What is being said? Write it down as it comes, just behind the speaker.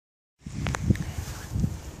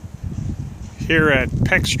here at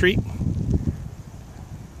Peck Street,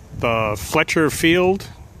 the Fletcher Field.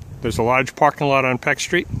 There's a large parking lot on Peck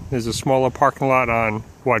Street. There's a smaller parking lot on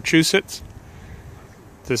Wachusett.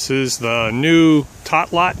 This is the new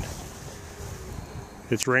tot lot.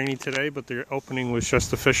 It's rainy today, but the opening was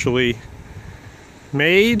just officially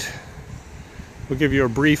made. We'll give you a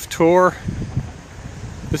brief tour.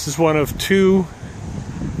 This is one of two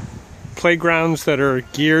playgrounds that are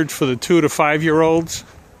geared for the 2 to 5 year olds.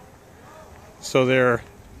 So they're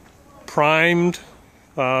primed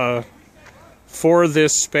for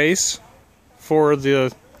this space for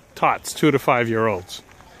the tots, 2 to 5 year olds.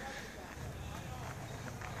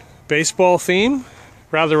 Baseball theme,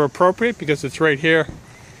 rather appropriate because it's right here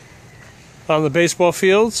on the baseball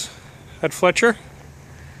fields at Fletcher.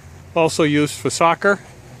 Also used for soccer,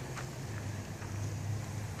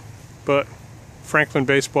 but Franklin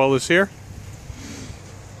baseball is here.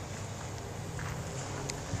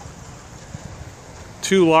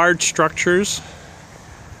 Two large structures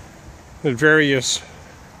with various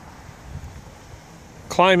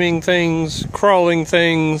climbing things, crawling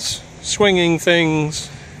things, swinging things.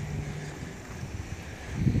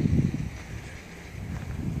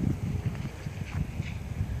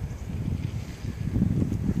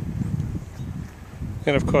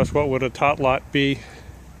 And of course, what would a tot lot be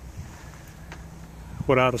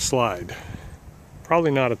without a slide?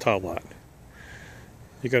 Probably not a tot lot.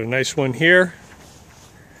 You got a nice one here,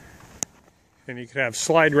 and you could have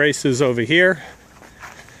slide races over here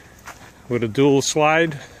with a dual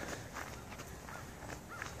slide.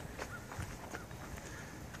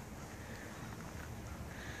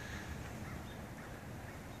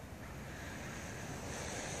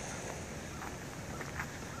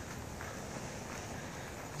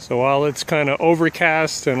 So while it's kind of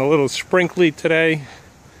overcast and a little sprinkly today,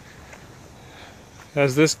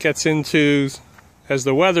 as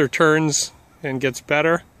the weather turns and gets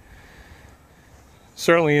better,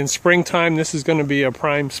 certainly in springtime this is going to be a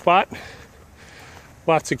prime spot.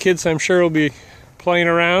 Lots of kids, I'm sure, will be playing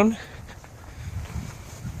around.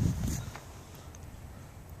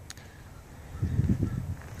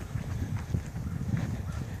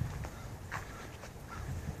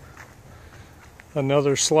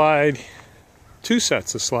 Another slide, two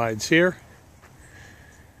sets of slides here.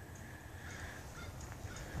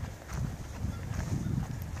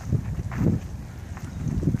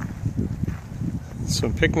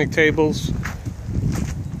 Some picnic tables.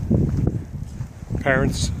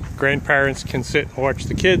 Parents, grandparents can sit and watch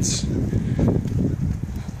the kids.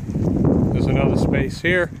 There's another space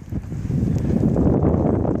here.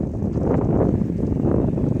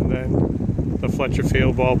 And then the Fletcher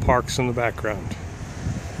Field ballparks in the background.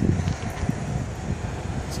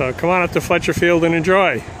 So come on up to Fletcher Field and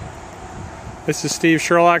enjoy. This is Steve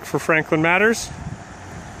Sherlock for Franklin Matters.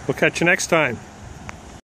 We'll catch you next time.